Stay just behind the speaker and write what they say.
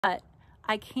But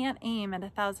I can't aim at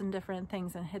 1,000 different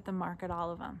things and hit the mark at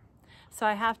all of them. So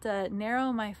I have to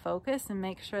narrow my focus and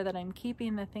make sure that I'm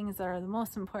keeping the things that are the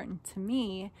most important to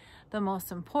me the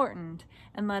most important,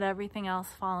 and let everything else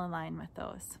fall in line with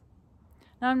those.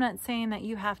 Now, I'm not saying that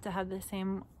you have to have the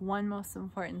same one most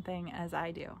important thing as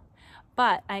I do,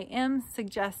 but I am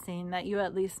suggesting that you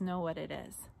at least know what it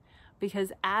is.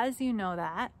 Because as you know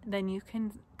that, then you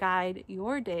can guide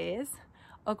your days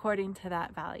according to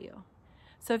that value.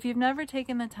 So if you've never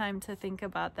taken the time to think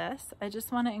about this, I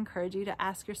just want to encourage you to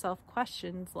ask yourself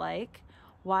questions like,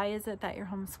 why is it that you're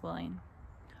homeschooling?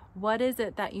 What is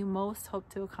it that you most hope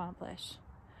to accomplish?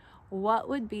 What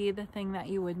would be the thing that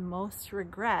you would most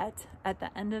regret at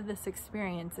the end of this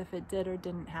experience if it did or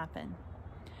didn't happen?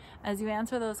 As you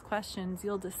answer those questions,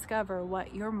 you'll discover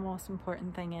what your most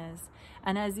important thing is.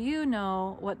 And as you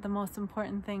know what the most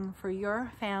important thing for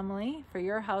your family, for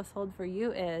your household, for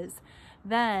you is,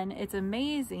 then it's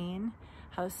amazing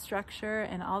how structure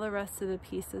and all the rest of the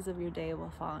pieces of your day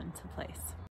will fall into place.